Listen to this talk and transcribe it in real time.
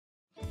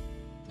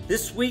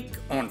This week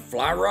on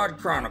Fly Rod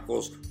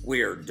Chronicles,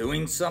 we are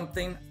doing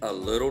something a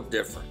little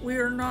different. We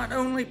are not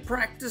only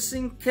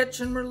practicing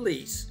catch and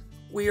release,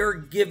 we are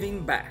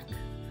giving back.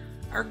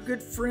 Our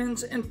good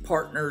friends and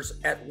partners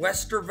at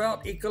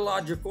Westervelt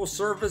Ecological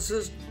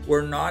Services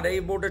were not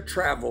able to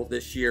travel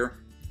this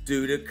year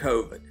due to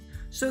COVID.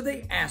 So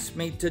they asked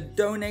me to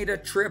donate a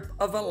trip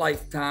of a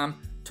lifetime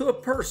to a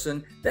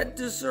person that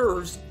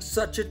deserves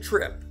such a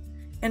trip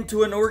and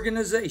to an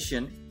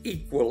organization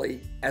equally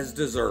as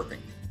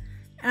deserving.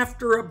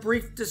 After a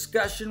brief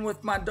discussion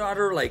with my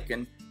daughter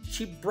Lakin,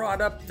 she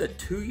brought up the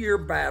 2-year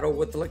battle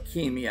with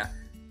leukemia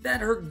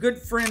that her good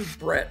friend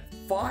Brett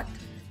fought,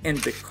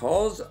 and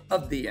because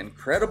of the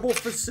incredible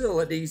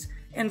facilities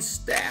and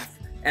staff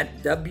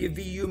at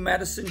WVU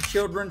Medicine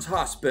Children's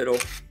Hospital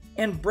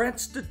and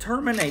Brett's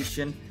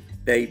determination,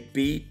 they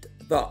beat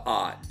the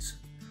odds.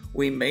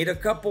 We made a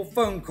couple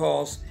phone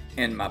calls,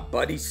 and my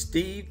buddy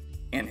Steve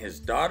and his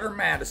daughter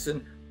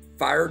Madison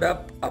fired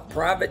up a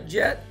private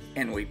jet,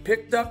 and we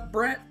picked up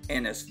Brett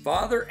and his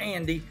father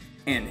Andy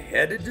and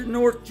headed to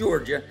North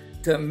Georgia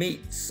to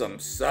meet some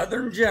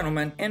Southern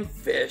gentlemen and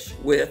fish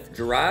with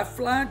Dry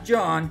Fly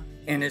John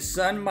and his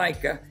son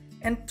Micah,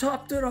 and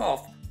topped it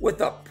off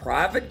with a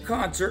private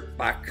concert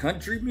by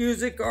country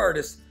music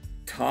artist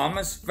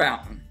Thomas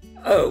Fountain.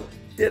 Oh,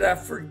 did I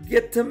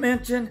forget to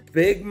mention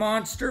big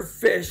monster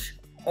fish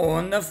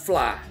on the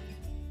fly?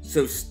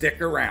 So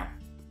stick around.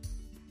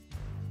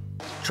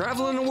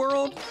 Traveling the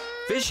world,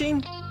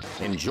 fishing,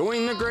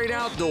 enjoying the great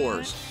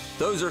outdoors.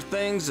 Those are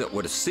things that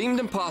would have seemed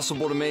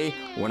impossible to me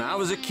when I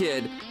was a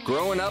kid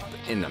growing up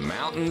in the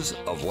mountains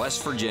of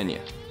West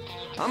Virginia.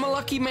 I'm a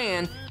lucky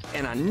man,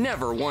 and I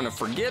never want to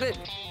forget it,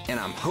 and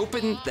I'm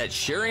hoping that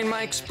sharing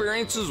my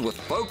experiences with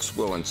folks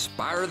will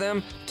inspire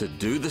them to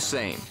do the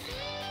same.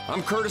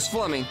 I'm Curtis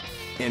Fleming,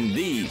 and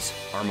these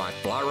are my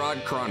Fly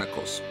Rod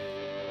Chronicles.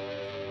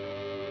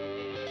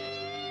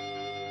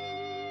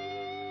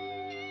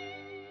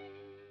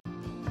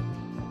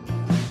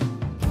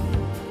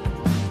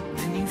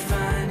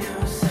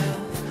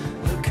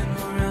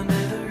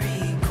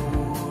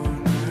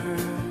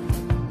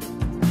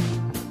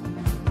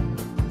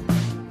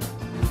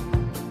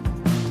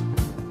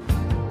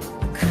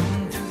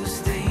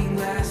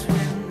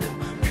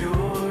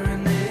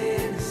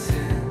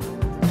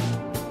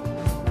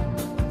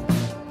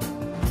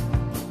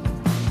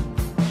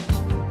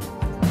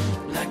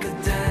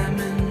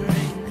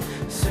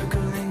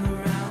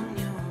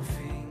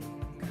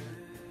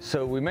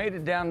 So we made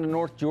it down to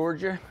North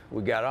Georgia.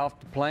 We got off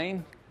the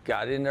plane,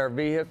 got into our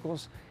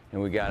vehicles,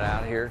 and we got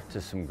out here to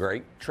some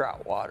great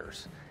trout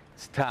waters.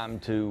 It's time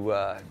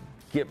to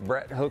get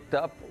Brett hooked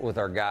up with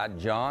our guide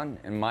John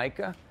and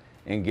Micah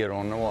and get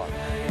on the water.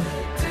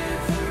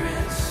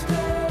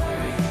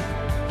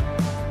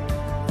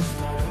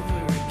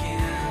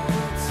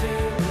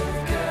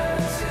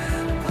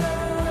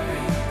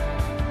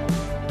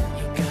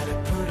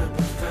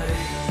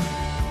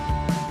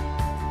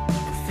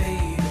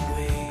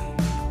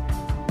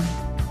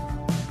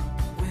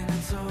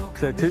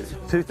 So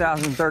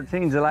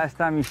 2013 is the last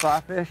time you fly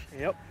fish?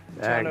 Yep.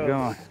 Trying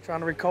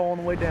to recall on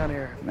the way down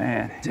here.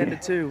 Man. 10 to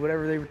 2,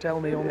 whatever they were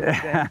telling me on the way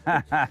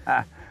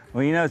down.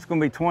 Well, you know, it's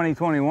going to be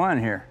 2021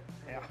 here.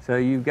 Yeah. So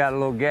you've got a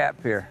little gap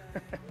here.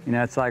 You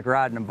know, it's like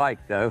riding a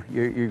bike, though.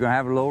 You're going to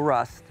have a little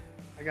rust.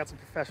 I got some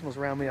professionals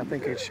around me. I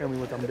think they can show me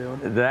what I'm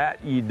doing.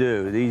 That you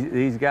do.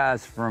 These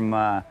guys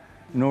from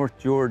North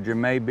Georgia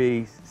may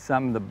be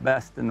some of the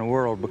best in the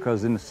world,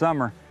 because in the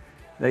summer,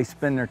 they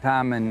spend their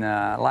time in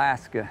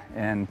Alaska,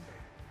 and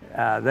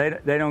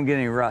they don't get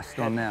any rust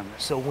on them.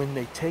 So when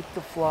they take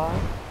the fly,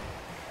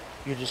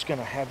 you're just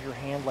gonna have your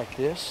hand like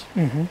this,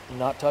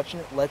 not touching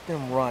it, let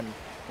them run.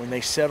 When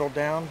they settle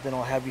down, then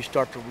I'll have you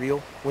start to reel.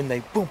 When they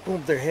boom,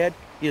 boom their head,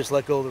 you just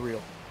let go of the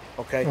reel,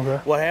 okay?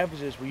 What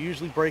happens is we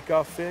usually break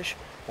off fish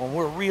when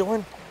we're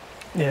reeling,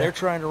 and they're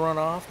trying to run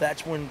off.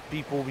 That's when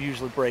people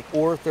usually break.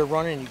 Or if they're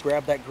running and you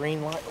grab that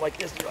green line like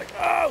this, you're like,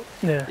 oh,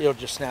 it'll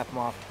just snap them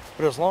off.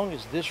 But as long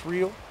as this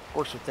reel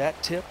works with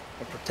that tip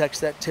and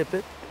protects that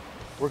tippet,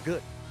 we're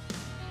good.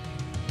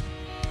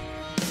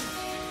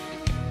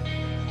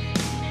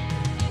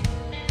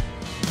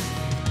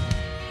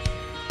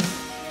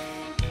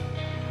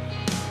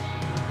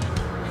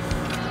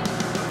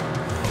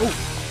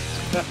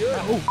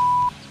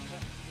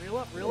 Reel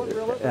up, reel up,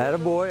 reel up.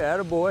 Attaboy,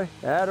 attaboy,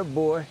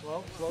 attaboy.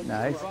 Slow.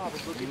 Nice.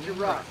 Look at your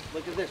rod.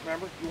 Look at this,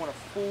 remember? You want a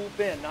full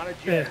bend, not a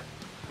jig.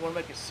 You want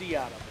to make a C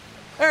out of it.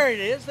 There it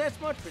is. That's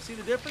much. But see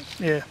the difference?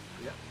 Yeah.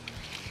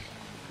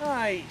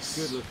 Nice.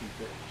 Good looking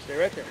fish. Stay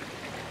right there.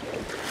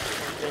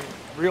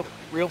 Reel,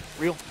 reel,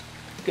 reel.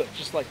 Good,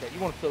 just like that. You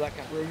want to feel that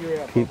kind of where you're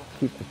at.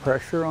 Keep the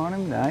pressure on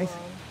him. Nice.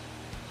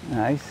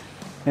 Nice.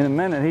 In a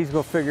minute, he's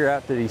going to figure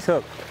out that he's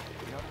hooked.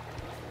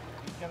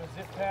 He's going to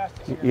zip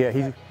past us.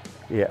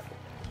 Yeah,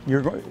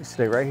 You're going to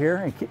stay right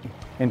here,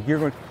 and you're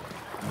going to...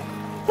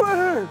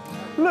 Whoa!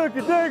 Look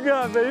at that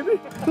guy, baby.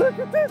 Look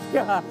at this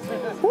guy.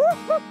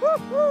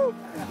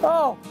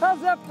 Oh,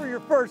 how's that for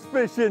your first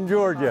fish in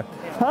Georgia?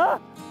 Huh?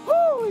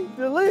 Holy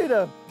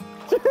Toledo.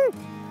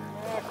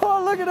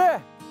 Oh, look at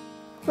that.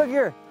 Look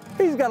here,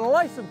 he's got a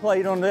license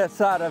plate on that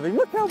side of him.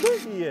 Look how big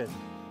he is.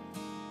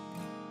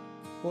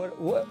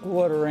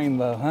 What a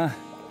rainbow, huh?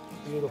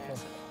 Beautiful.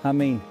 I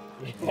mean,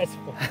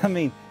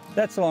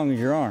 that's as long as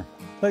your arm.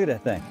 Look at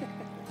that thing.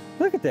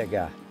 Look at that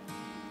guy.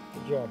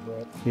 Good job,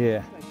 Brett.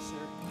 Yeah. Thanks, sir.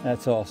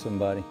 That's awesome,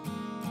 buddy.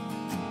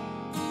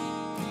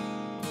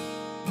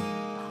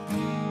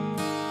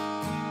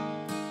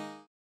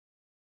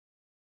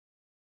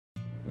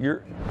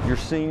 Your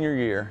senior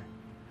year,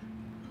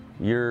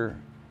 you're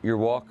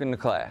walking to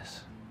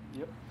class.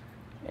 Yep.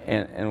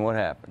 And what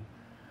happened?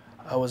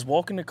 I was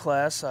walking to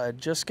class. I had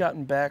just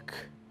gotten back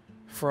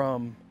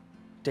from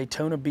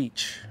Daytona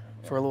Beach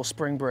for a little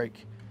spring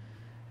break.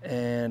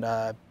 And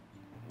I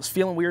was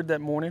feeling weird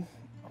that morning.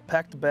 I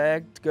packed a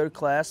bag to go to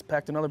class,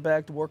 packed another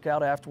bag to work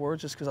out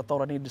afterwards just because I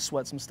thought I needed to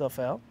sweat some stuff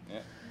out. Yeah.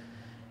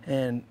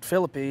 And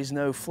Philippines,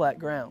 no flat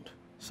ground.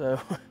 So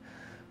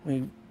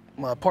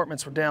my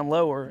apartments were down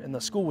lower and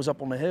the school was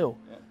up on the hill.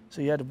 Yeah.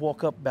 So you had to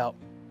walk up about,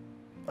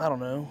 I don't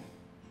know,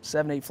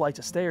 7, 8 flights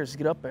of stairs to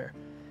get up there.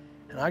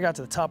 And I got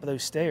to the top of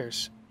those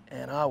stairs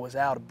and I was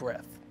out of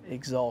breath,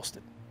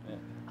 exhausted. Yeah.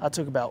 I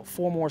took about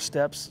 4 more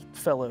steps,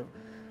 fell over.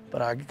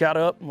 But I got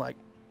up and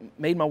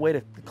made my way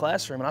to the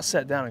classroom and I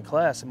sat down in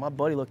class and my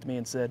buddy looked at me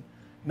and said,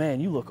 "Man,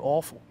 you look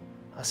awful."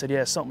 I said,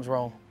 "Yeah, something's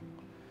wrong."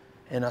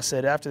 And I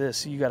said, "After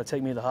this, you got to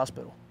take me to the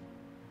hospital."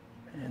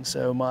 And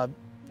so my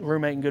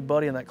roommate and good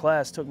buddy in that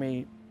class drove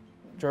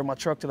my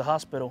truck to the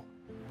hospital.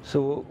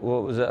 So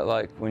what was that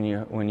like when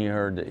you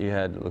heard that you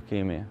had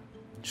leukemia?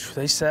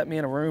 They sat me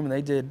in a room and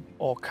they did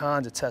all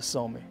kinds of tests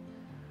on me.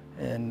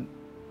 And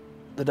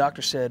the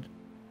doctor said,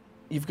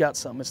 "You've got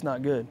something, it's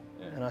not good."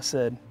 Yeah. And I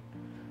said,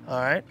 "All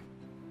right,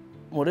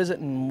 what is it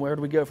and where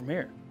do we go from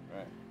here?"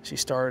 Right. She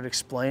started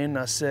explaining.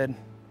 I said,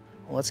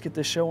 "Well, let's get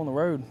this show on the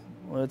road.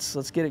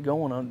 Let's get it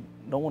going. I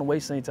don't want to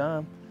waste any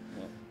time."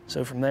 Yeah.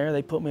 So from there,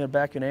 they put me in the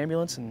back of an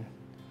ambulance and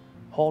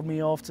hauled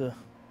me off to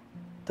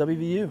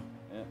WVU,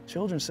 Yeah.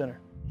 Children's Center.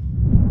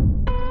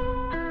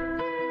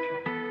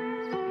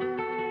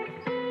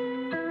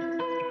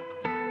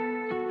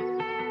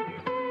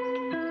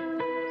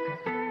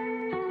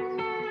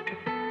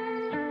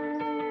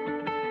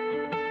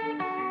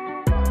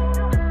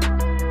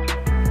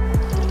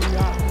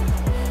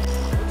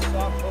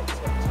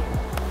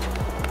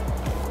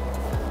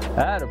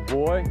 Atta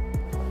boy.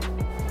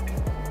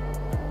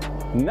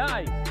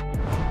 Nice.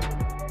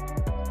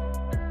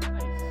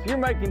 You're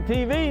making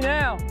TV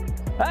now.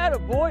 Atta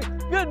boy.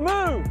 Good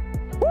move.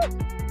 Woo.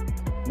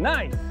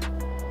 Nice.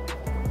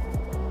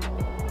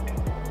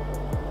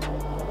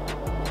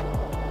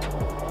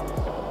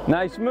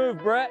 Nice move,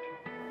 Brett.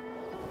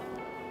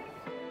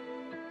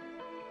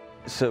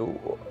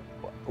 So,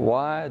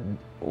 why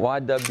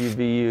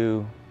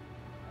WVU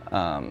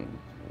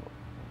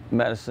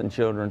Medicine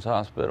Children's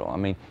Hospital? I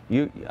mean,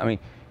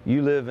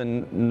 you live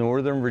in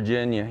Northern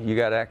Virginia. You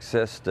got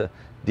access to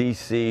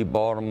DC,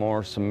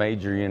 Baltimore, some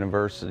major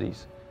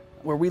universities.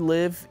 Where we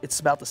live, it's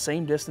about the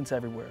same distance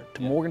everywhere,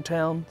 to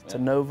Morgantown, to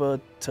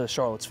Nova, to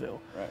Charlottesville.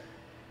 Right.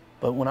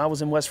 But when I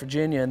was in West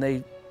Virginia and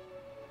they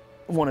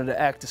wanted to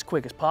act as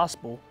quick as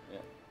possible,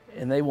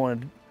 and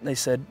they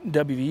said,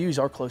 WVU's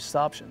our closest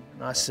option.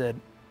 And I said,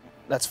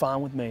 that's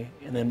fine with me.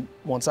 And then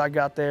once I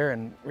got there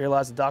and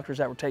realized the doctors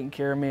that were taking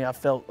care of me, I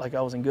felt like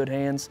I was in good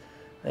hands.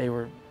 They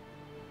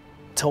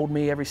told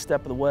me every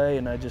step of the way,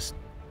 and I just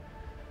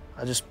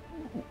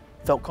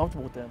felt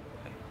comfortable with them.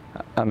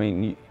 I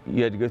mean,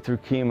 you had to go through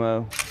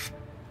chemo.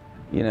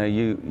 You know,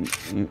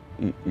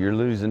 you're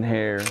losing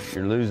hair,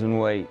 you're losing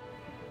weight,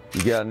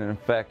 you got an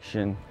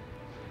infection,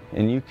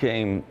 and you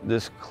came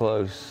this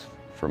close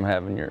from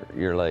having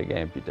your leg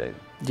amputated.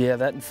 Yeah,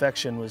 that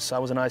infection I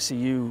was in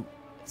ICU,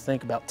 I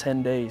think about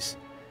 10 days,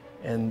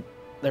 and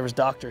there was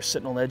doctors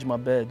sitting on the edge of my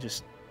bed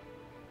just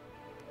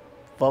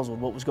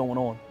puzzled what was going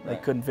on. They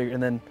couldn't figure,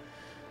 and then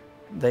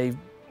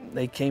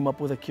they came up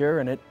with a cure,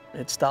 and it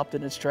stopped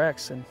it in its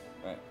tracks, and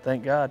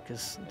thank God,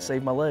 because it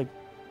saved my leg.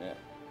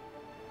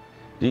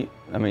 Yeah.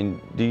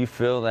 Do you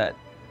feel that?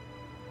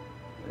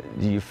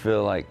 Do you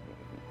feel like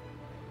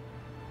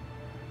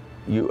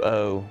you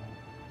owe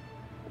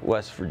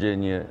West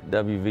Virginia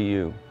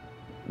WVU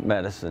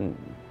Medicine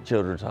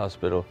Children's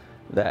Hospital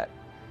that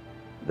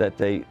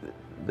they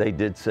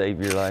did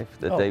save your life?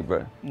 That they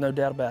brought? No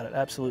doubt about it.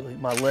 Absolutely.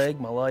 My leg,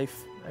 my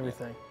life,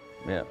 everything.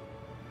 Yeah.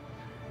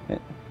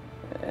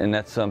 And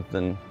that's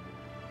something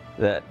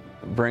that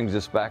brings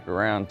us back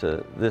around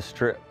to this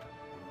trip.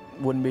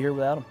 Wouldn't be here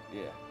without them.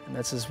 Yeah. And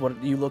this is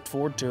what you looked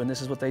forward to, and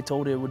this is what they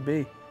told you it would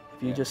be.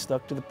 If you just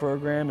stuck to the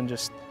program and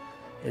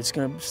it's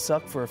going to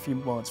suck for a few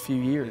months, few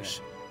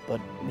years, but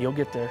you'll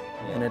get there,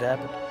 and it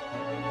happened.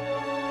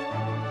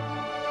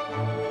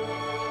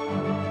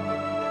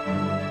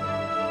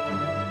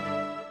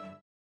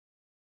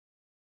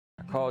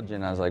 I called you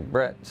and I was like,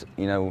 Brett,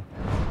 you know,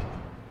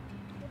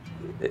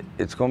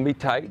 it's going to be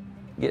tight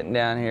getting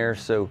down here,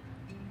 so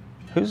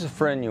who's a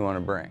friend you want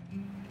to bring?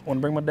 I want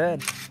to bring my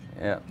dad.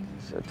 Yeah.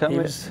 So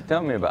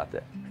tell me about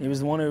that. He was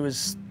the one who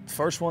was the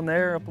first one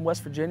there up in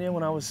West Virginia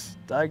when I was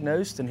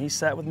diagnosed, and he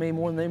sat with me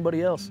more than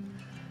anybody else.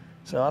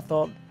 So I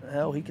thought,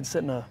 hell, he can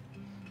sit in a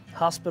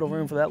hospital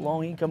room for that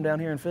long. He can come down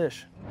here and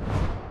fish.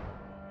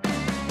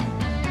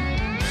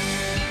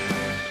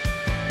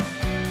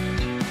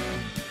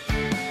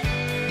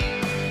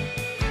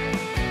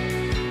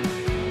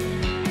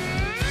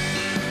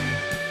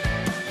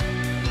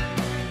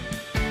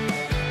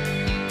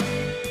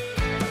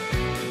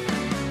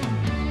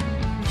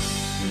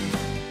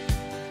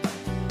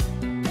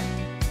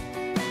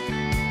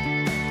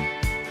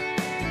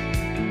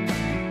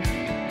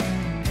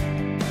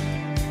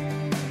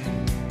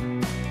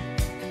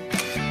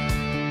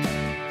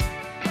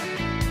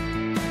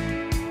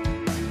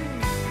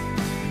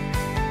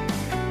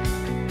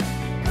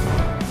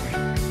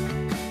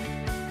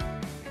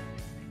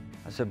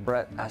 I said,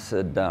 Brett, I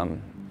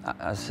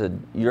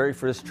said, you ready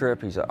for this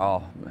trip? He said,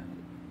 oh,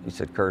 he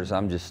said, Curtis,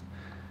 I'm just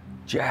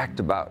jacked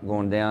about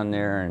going down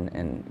there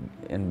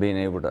and being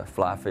able to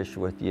fly fish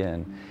with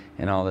you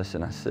and all this.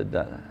 And I said,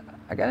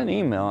 I got an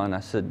email, and I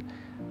said,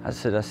 I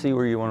see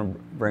where you want to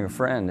bring a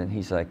friend. And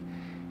he's like,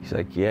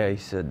 yeah. He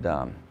said,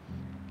 I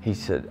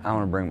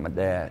want to bring my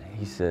dad.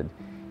 He said,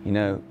 you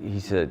know, he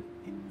said,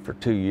 for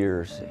 2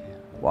 years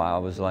while I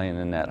was laying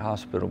in that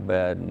hospital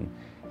bed, and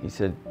he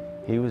said,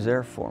 he was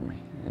there for me.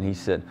 And he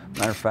said,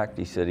 matter of fact,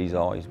 he said, he's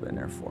always been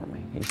there for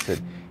me. He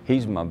said,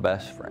 he's my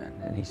best friend.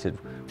 And he said,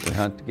 we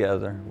hunt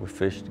together, we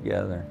fish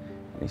together.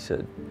 And he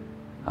said,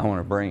 I want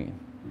to bring him.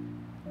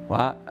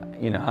 Well,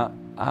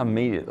 I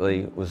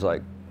immediately was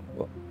like,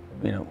 well,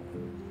 you know,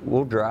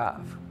 we'll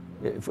drive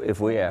if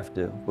we have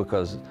to,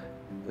 because,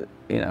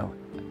 you know,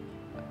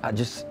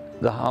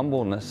 the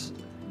humbleness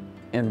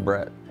in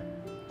Brett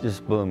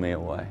just blew me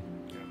away.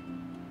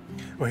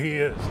 Well, he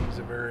is. He's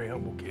a very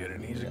humble kid,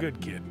 and he's a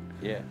good kid.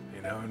 Yeah.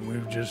 You know, and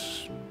we've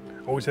just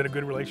always had a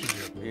good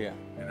relationship. Yeah.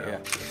 You know? Yeah.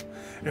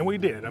 And we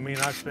did. I mean,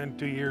 I spent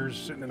 2 years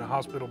sitting in a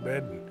hospital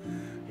bed,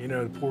 and, you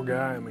know, the poor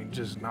guy, I mean,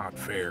 just not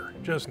fair.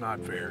 Just not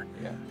fair.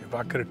 Yeah. If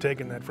I could have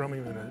taken that from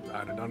him,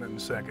 I'd have done it in a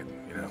second,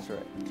 you know. That's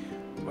right.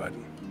 But,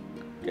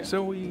 Yeah.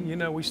 so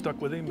we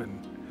stuck with him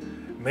and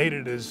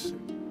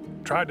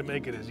tried to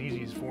make it as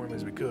easy for him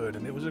as we could.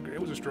 And it was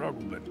a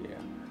struggle, but, Yeah.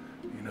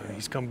 you know,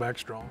 he's come back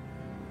strong.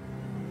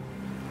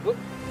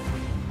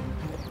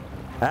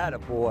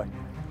 Attaboy.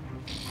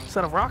 Is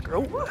that a rocker?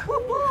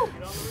 Oh.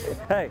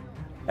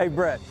 Hey,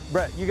 Brett,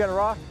 you got a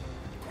rock?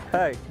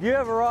 Hey, you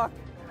have a rock?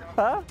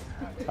 Huh?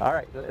 All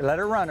right, let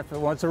it run if it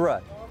wants to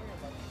run.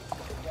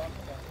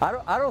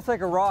 I don't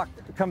think a rock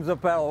comes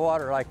up out of the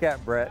water like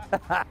that, Brett.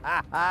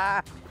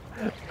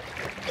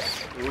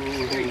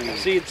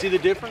 See the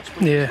difference?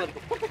 Yeah.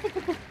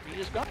 You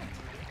just got it.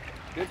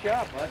 Good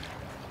job,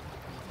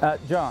 bud.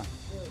 John,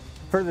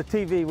 for the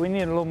TV, we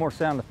need a little more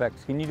sound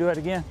effects. Can you do it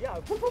again? Yeah.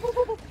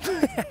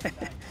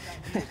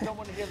 Just don't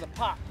want to hear the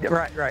pop.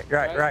 Right.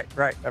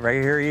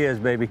 Right here he is,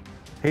 baby.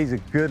 He's a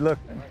good look.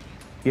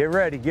 Get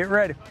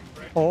ready.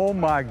 Oh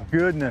my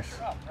goodness.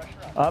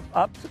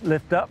 Up,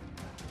 lift up.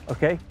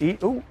 Okay,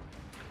 eat. Ooh,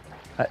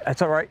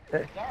 that's all right.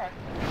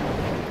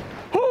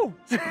 Oh,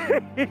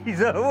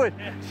 jeez.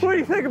 What do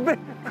you think of it?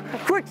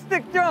 Quick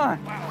stick, John.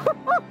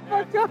 Oh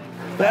my God.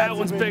 That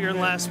one's bigger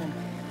than last one.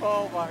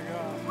 Oh my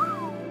God.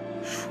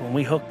 When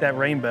we hooked that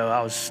rainbow,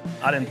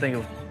 I didn't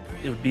think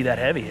it would be that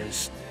heavy.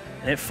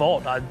 And it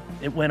fought.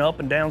 It went up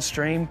and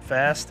downstream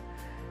fast.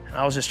 And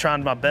I was just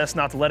trying my best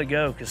not to let it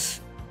go,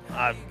 because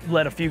I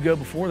let a few go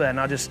before that, and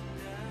I just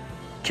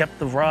kept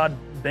the rod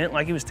bent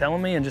like he was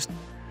telling me, and just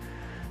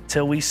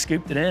till we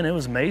scooped it in. It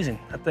was amazing.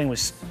 That thing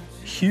was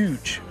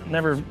huge.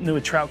 Never knew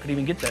a trout could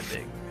even get that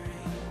big.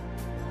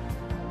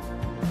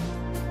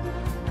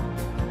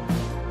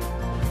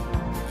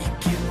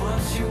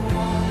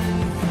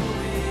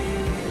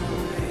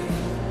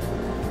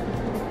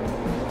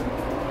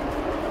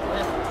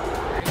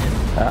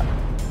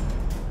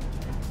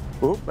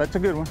 Oh, that's a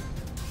good one.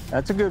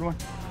 That's a good one.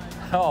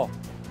 Oh,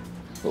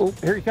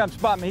 here he comes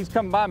by me. He's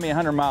coming by me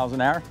 100 miles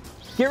an hour.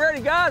 Get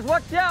ready, guys.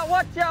 Watch out,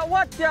 watch out,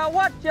 watch out,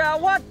 watch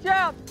out, watch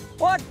out.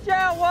 Watch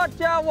out,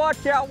 watch out,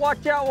 watch out,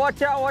 watch out,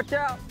 watch out, watch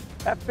out.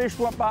 That fish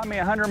went by me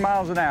 100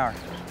 miles an hour.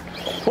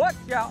 Watch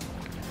out.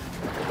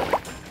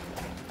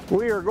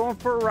 We are going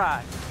for a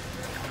ride.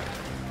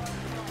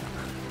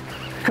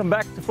 Come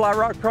back to Fly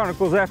Rod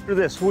Chronicles after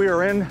this. We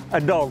are in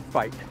a dog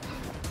fight.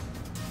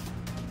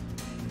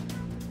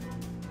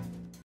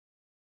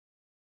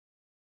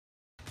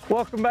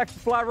 Welcome back to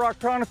Fly Rod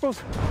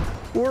Chronicles.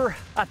 We're,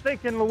 I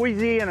think, in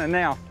Louisiana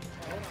now.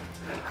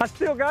 I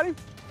still got him.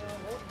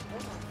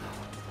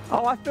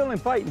 Oh, I feel him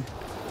fighting.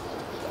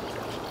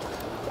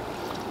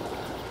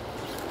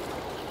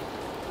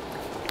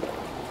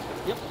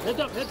 Yep, heads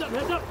up, heads up,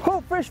 heads up. Oh,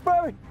 fish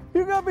baby,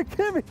 you gotta be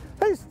kidding me.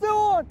 He's still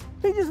on.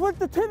 He just went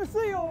to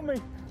Tennessee on me.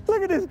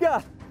 Look at this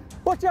guy.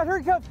 Watch out, here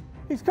he comes.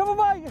 He's coming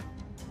by you.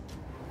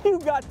 You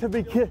got to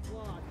be kidding.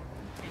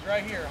 He's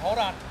right here, hold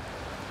on.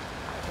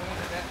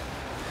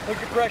 Put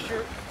your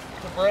pressure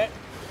to Brett.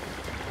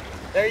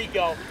 There you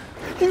go.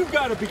 You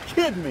gotta be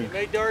kidding me. He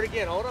may dart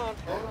again, hold on,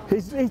 hold on.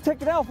 He's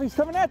taking off, he's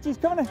coming at you, he's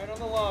coming in. Right on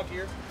the log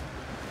here.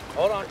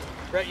 Hold on,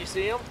 Brett, you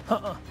see him?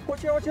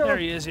 Watch out, watch out. There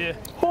he is, yeah.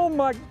 Oh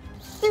my,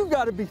 You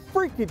gotta be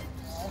freaking,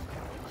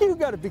 you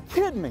gotta be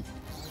kidding me.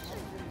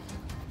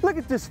 Look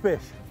at this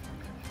fish.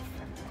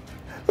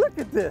 Look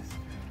at this.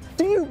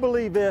 Do you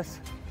believe this?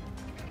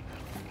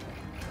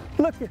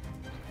 Look at,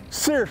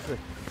 seriously.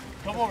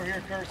 Come over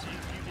here, Kerns.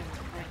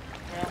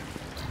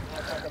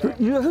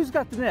 You can, Who's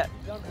got the net?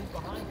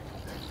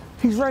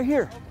 He's right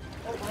here.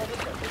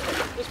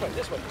 This way.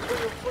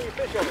 Pull your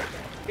fish over.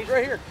 He's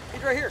right here.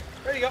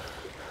 There you go.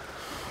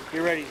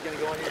 Get ready. He's gonna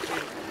go on your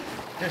feet.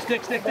 Here,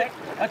 stick.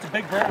 That's a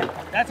big bird.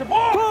 That's a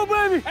ball. Oh,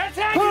 baby. That's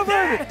how you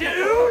net,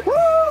 dude.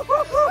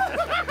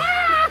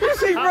 You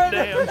see,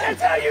 Brenda?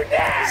 That's how you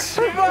net.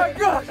 Oh my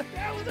gosh.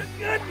 That was a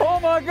good one. Oh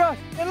my gosh.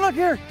 And look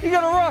here, you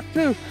got a rock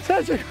too.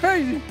 That's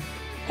crazy.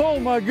 Oh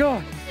my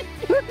gosh.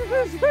 Look at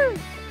this fish.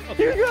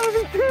 You gotta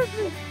be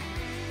kidding me.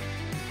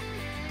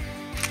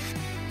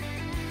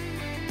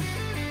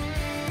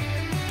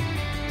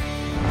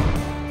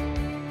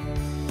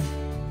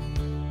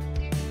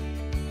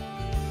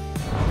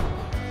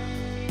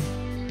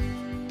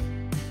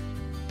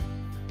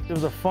 It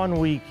was a fun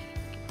week.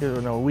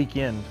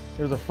 Weekend.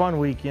 It was a fun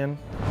weekend.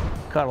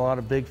 Caught a lot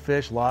of big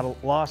fish.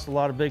 Lost a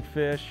lot of big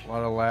fish. A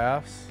lot of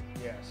laughs.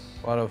 Yes.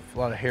 A lot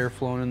of hair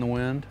flowing in the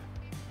wind.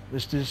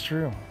 This is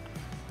true.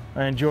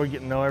 I enjoyed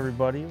getting to know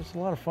everybody. It was a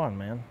lot of fun,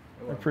 man.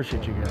 I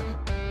appreciate you guys.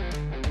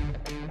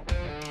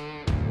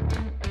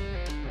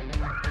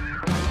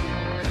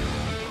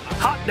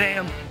 Hot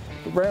damn.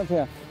 Brown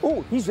town.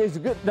 Oh, he's a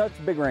good, that's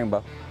a big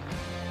rainbow.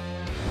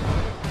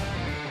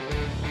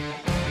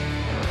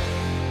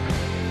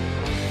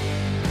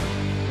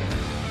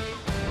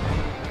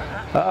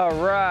 All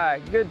right,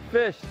 good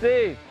fish,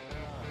 Steve.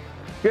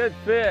 Good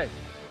fish.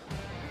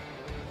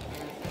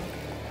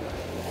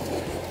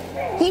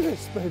 Look at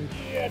this, baby.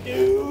 Yeah,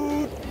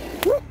 dude.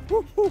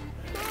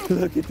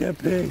 Look at that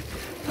pig.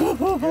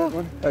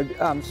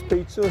 I'm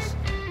speechless.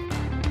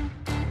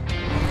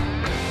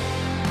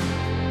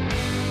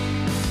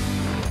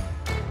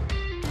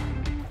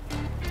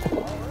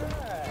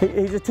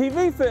 He's a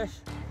TV fish.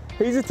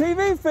 He's a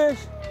TV fish.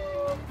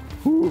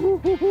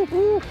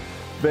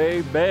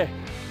 Baby.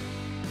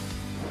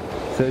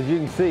 So as you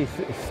can see,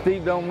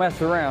 Steve don't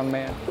mess around,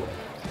 man.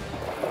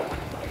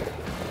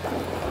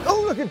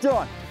 Oh, look at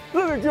John.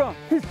 Look at John.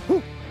 He's,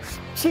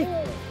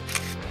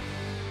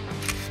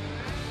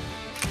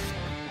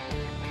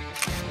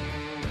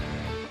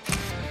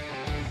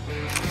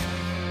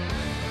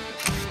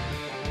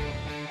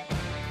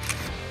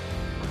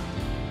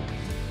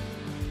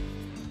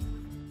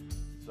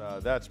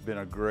 That's been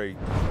a great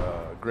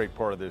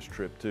part of this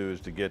trip too,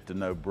 is to get to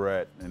know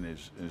Brett and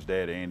his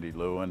dad, Andy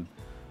Lewin.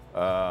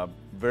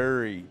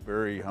 Very,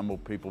 very humble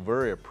people,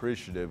 very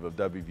appreciative of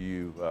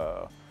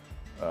WVU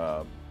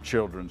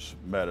Children's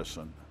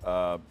Medicine.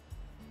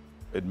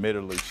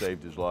 Admittedly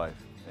saved his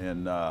life,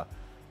 and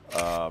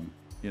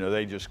you know,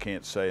 they just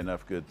can't say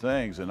enough good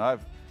things. And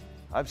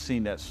I've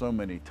seen that so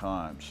many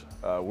times.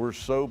 We're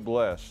so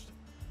blessed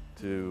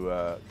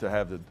to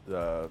have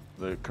the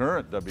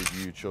current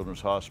WVU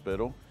Children's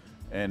Hospital,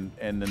 and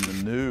then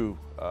the new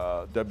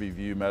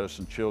WVU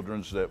Medicine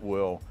Children's that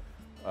will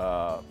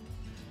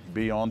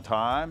be on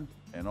time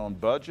and on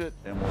budget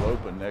and will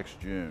open next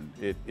June.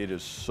 It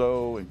is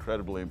so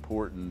incredibly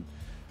important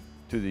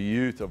to the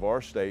youth of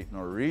our state and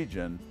our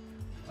region,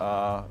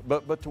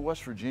 but to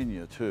West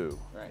Virginia too.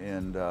 Right.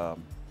 And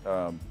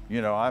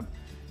you know,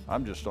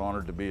 I'm just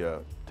honored to be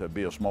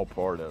a small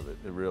part of it.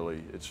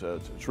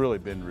 It's really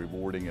been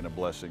rewarding and a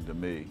blessing to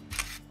me.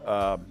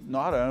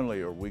 Not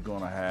only are we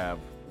going to have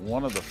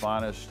one of the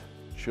finest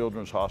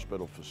children's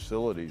hospital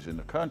facilities in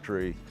the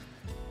country,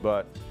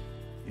 but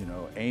you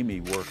know,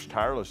 Amy works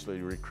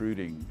tirelessly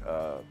recruiting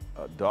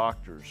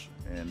doctors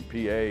and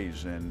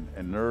PAs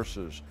and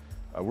nurses.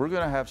 We're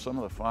going to have some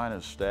of the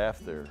finest staff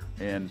there,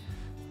 and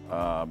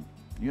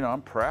you know,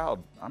 I'm proud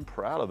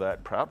of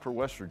that. Proud for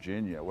West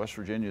Virginia. West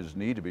Virginians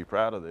need to be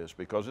proud of this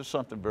because it's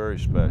something very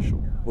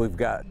special. We've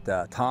got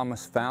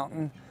Thomas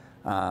Fountain,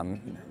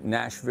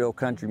 Nashville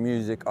country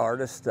music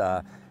artist.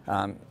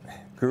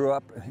 Grew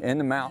up in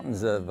the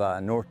mountains of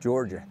North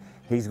Georgia.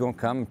 He's going to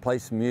come and play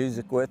some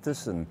music with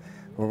us, and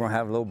we're going to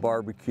have a little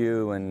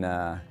barbecue. And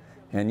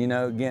you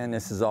know, again,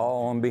 this is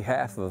all on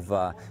behalf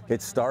of,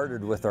 it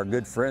started with our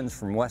good friends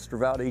from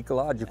Westerveld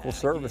Ecological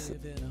Services.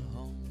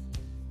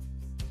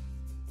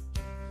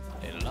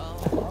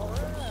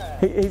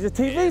 He's a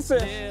TV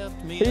fish.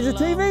 He's a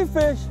TV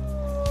fish.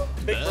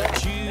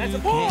 That's a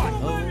boy.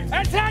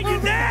 That's how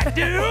you net,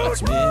 dude.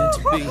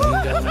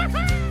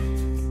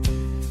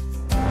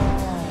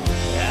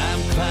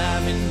 I'm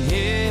climbing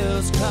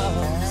hills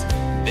 'cause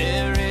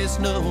there is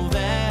no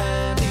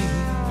valley.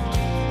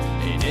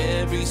 In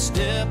every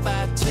step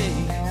I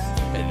take,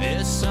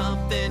 there's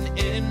something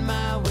in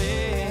my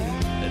way.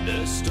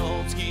 The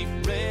storms keep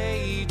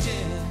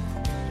raging,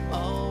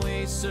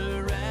 always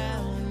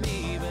surround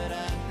me, but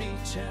I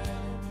reach out.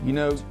 You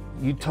know,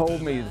 you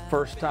told me the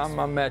first time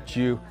I met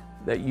you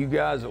that you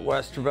guys at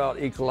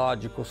Westerveld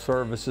Ecological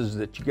Services,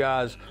 that you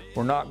guys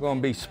were not going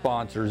to be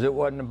sponsors. It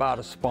wasn't about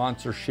a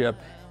sponsorship.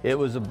 It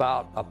was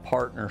about a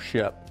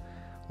partnership.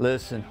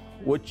 Listen,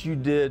 what you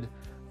did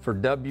for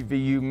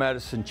WVU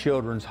Medicine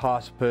Children's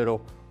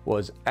Hospital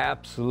was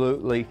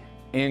absolutely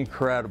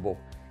incredible.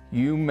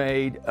 You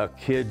made a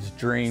kid's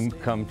dream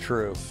come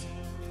true.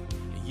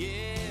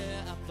 Yeah.